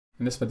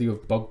In this video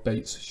of Bug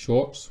Bites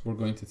Shorts, we're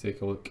going to take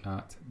a look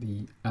at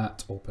the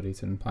 @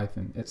 operator in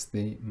Python. It's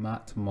the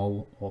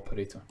mat-mul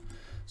operator.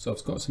 So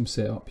I've got some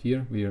set up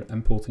here. We're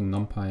importing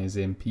Numpy as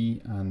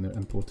MP and we're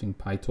importing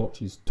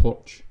PyTorch's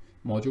torch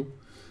module.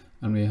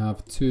 And we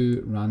have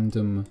two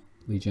randomly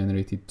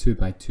generated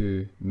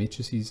 2x2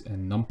 matrices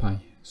in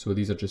Numpy. So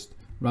these are just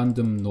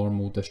random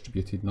normal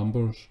distributed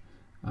numbers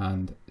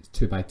and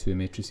 2x2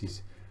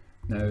 matrices.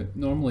 Now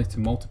normally to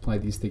multiply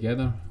these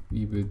together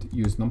we would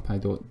use numpy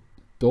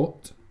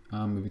dot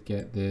and we would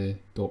get the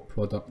dot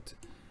product,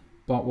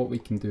 but what we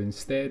can do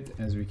instead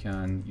is we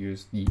can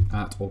use the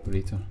 @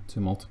 operator to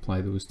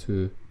multiply those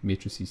two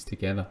matrices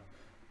together.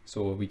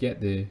 So we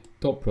get the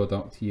dot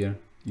product here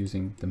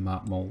using the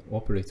mat-mul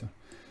operator.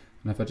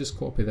 And if I just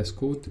copy this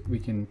code, we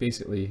can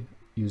basically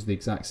use the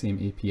exact same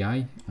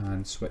API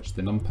and switch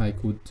the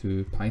NumPy code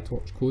to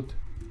PyTorch code.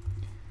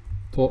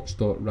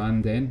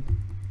 torch.randn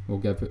will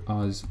give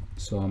us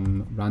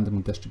some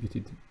randomly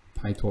distributed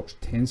PyTorch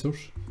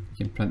tensors. We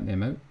can print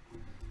them out,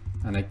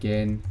 and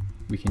again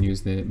we can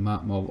use the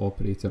mat-mul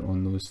operator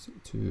on those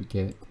to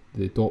get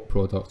the dot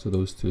product of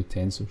those two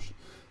tensors.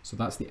 So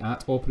that's the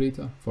 @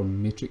 operator for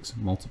matrix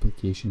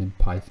multiplication in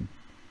Python.